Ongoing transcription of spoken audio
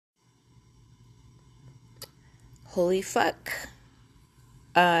Holy fuck.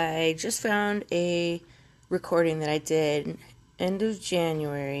 I just found a recording that I did end of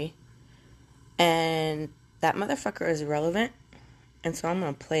January, and that motherfucker is irrelevant, and so I'm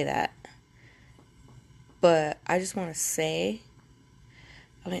going to play that. But I just want to say,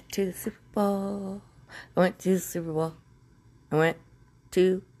 I went to the Super Bowl. I went to the Super Bowl. I went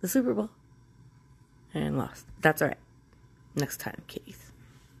to the Super Bowl. And lost. That's alright. Next time, Keith.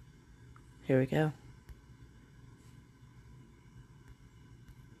 Here we go.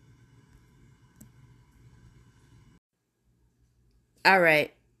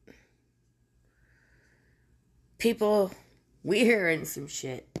 Alright. People, we're in some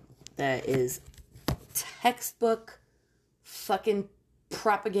shit that is textbook fucking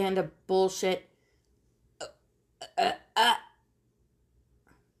propaganda bullshit.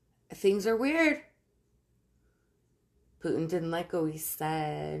 Things are weird. Putin didn't like what we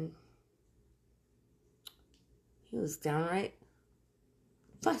said. He was downright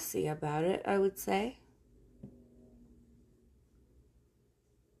fussy about it, I would say.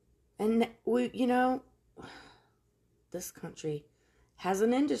 And this country has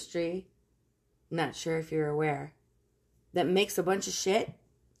an industry, not sure if you're aware, that makes a bunch of shit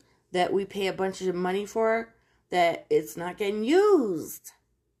that we pay a bunch of money for, that it's not getting used.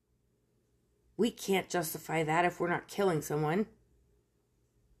 We can't justify that if we're not killing someone.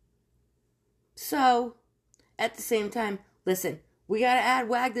 So, at the same time, listen, we gotta add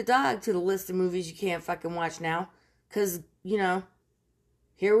Wag the Dog to the list of movies you can't fucking watch now. Because,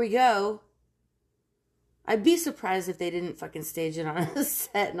 here we go. I'd be surprised if they didn't fucking stage it on a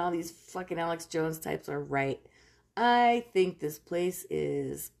set and all these fucking Alex Jones types are right. I think this place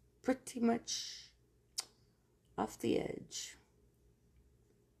is pretty much off the edge.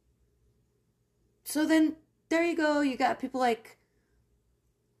 So then, there you go. You got people like,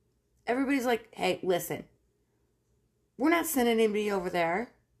 everybody's like, hey, listen, we're not sending anybody over there.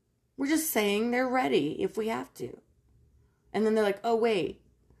 We're just saying they're ready if we have to. And then they're like, oh, wait.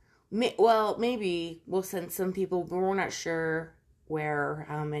 Maybe we'll send some people, but we're not sure where or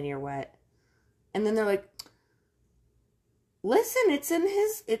how many or what. And then they're like, listen, it's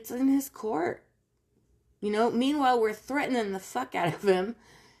in his court. Meanwhile, we're threatening the fuck out of him.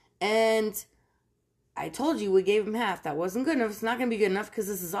 And I told you we gave him half. That wasn't good enough. It's not going to be good enough because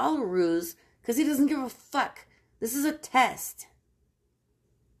this is all a ruse. Because he doesn't give a fuck. This is a test.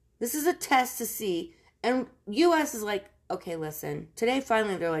 This is a test to see. And U.S. is like, okay, listen. Today,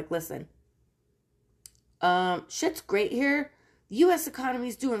 finally, they're like, listen. Shit's great here. The U.S.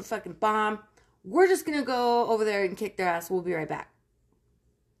 economy's doing fucking bomb. We're just going to go over there and kick their ass. We'll be right back.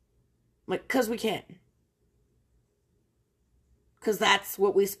 Because we can. Because that's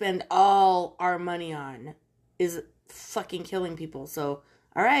what we spend all our money on. Is fucking killing people. So,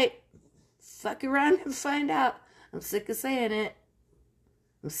 alright. Fuck around and find out. I'm sick of saying it.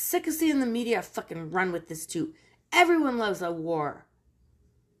 I'm sick of seeing the media fucking run with this too. Everyone loves a war.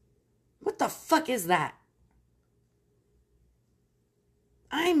 What the fuck is that?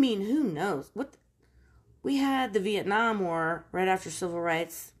 I mean, who knows? We had the Vietnam War right after civil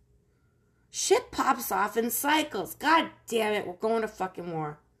rights. Shit pops off in cycles. God damn it, we're going to fucking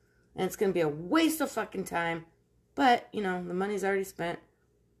war. And it's going to be a waste of fucking time. But, the money's already spent.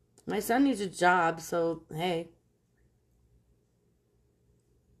 My son needs a job, so, hey.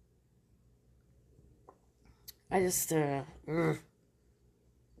 I just, man,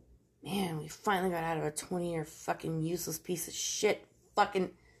 we finally got out of a 20-year fucking useless piece of shit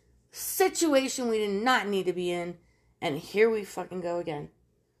fucking situation we did not need to be in. And here we fucking go again.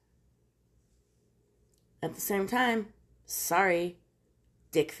 At the same time, sorry,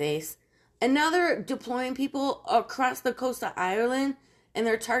 dickface. And now they're deploying people across the coast of Ireland, and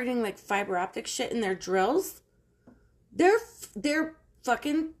they're targeting like fiber optic shit in their drills. They're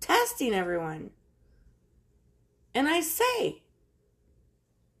fucking testing everyone. And I say,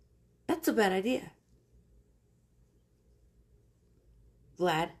 that's a bad idea.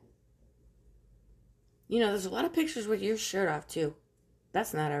 Vlad. There's a lot of pictures with your shirt off too.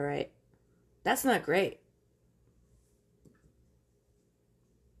 That's not alright. That's not great.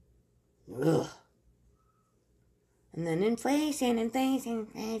 Ugh. And then inflation. Everyone's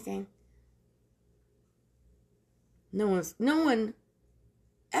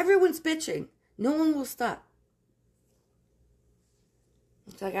bitching. No one will stop.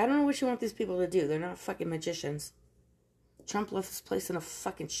 It's like, I don't know what you want these people to do. They're not fucking magicians. Trump left this place in a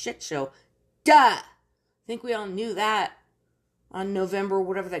fucking shit show. Duh! I think we all knew that on November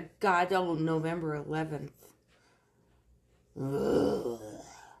 11th. Ugh.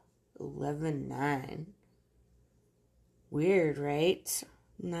 11/9. Weird, right?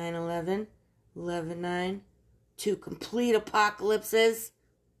 9/11, 11/9, two complete apocalypses,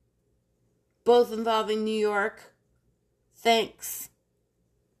 both involving New York. Thanks.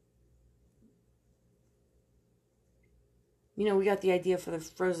 You know, we got the idea for the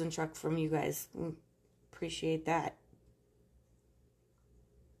frozen truck from you guys. Appreciate that.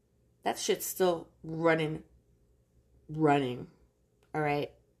 That shit's still running. All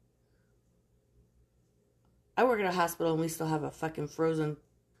right. I work at a hospital and we still have a fucking frozen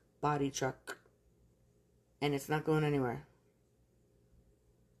body truck. And it's not going anywhere.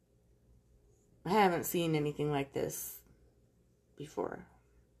 I haven't seen anything like this before.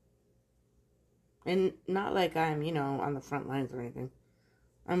 And not like I'm, on the front lines or anything.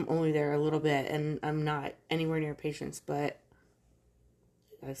 I'm only there a little bit and I'm not anywhere near patients, but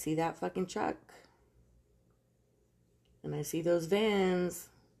I see that fucking truck. And I see those vans.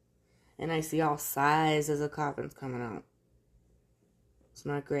 And I see all sizes of coffins coming out. It's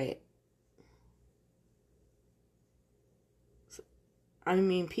not great. I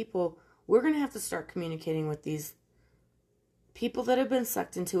mean, people, we're going to have to start communicating with these people that have been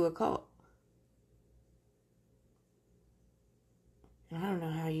sucked into a cult. And I don't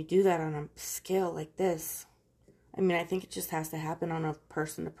know how you do that on a scale like this. I mean, I think it just has to happen on a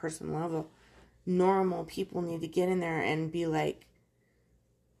person-to-person level. Normal people need to get in there and be like,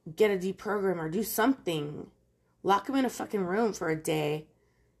 get a deprogrammer, do something. Lock them in a fucking room for a day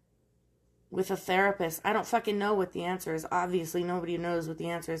with a therapist. I don't fucking know what the answer is. Obviously, nobody knows what the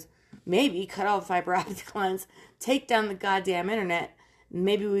answer is. Maybe cut all the fiber optic lines, take down the goddamn internet.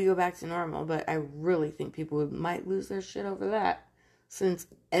 Maybe we go back to normal, but I really think people might lose their shit over that, since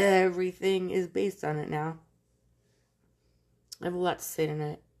everything is based on it now. I have a lot to say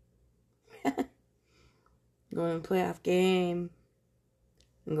tonight. Going to playoff game.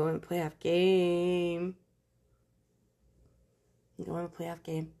 I'm going to playoff game. I'm going to playoff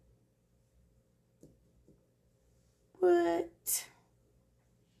game. What?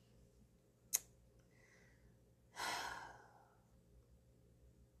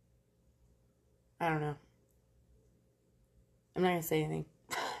 I don't know. I'm not going to say anything.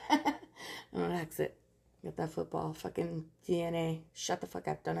 I'm going to exit. Get that football fucking DNA. Shut the fuck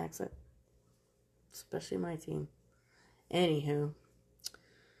up. Don't exit. Especially my team. Anywho.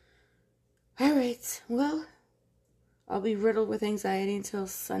 Alright. Well, I'll be riddled with anxiety until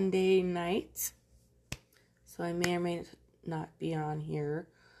Sunday night. So I may or may not be on here.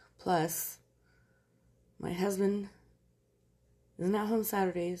 Plus, my husband is not home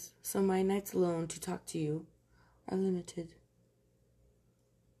Saturdays, so my nights alone to talk to you are limited.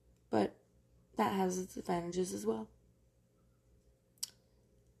 But that has its advantages as well.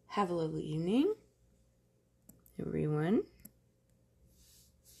 Have a lovely evening, everyone.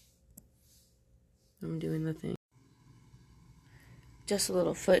 I'm doing the thing. Just a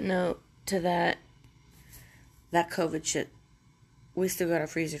little footnote to that COVID shit. We still got a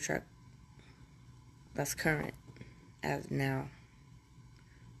freezer truck. That's current as now.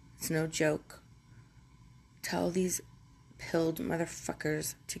 It's no joke. Tell these pilled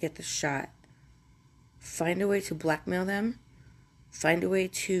motherfuckers to get the shot. Find a way to blackmail them. Find a way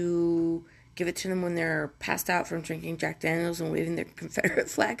to give it to them when they're passed out from drinking Jack Daniels and waving their Confederate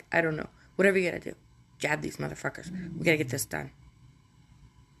flag. I don't know. Whatever you gotta do. Jab these motherfuckers. We gotta get this done.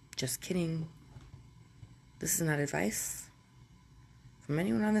 Just kidding. This is not advice from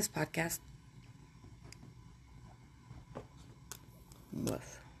anyone on this podcast.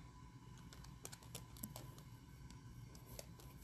 Woof.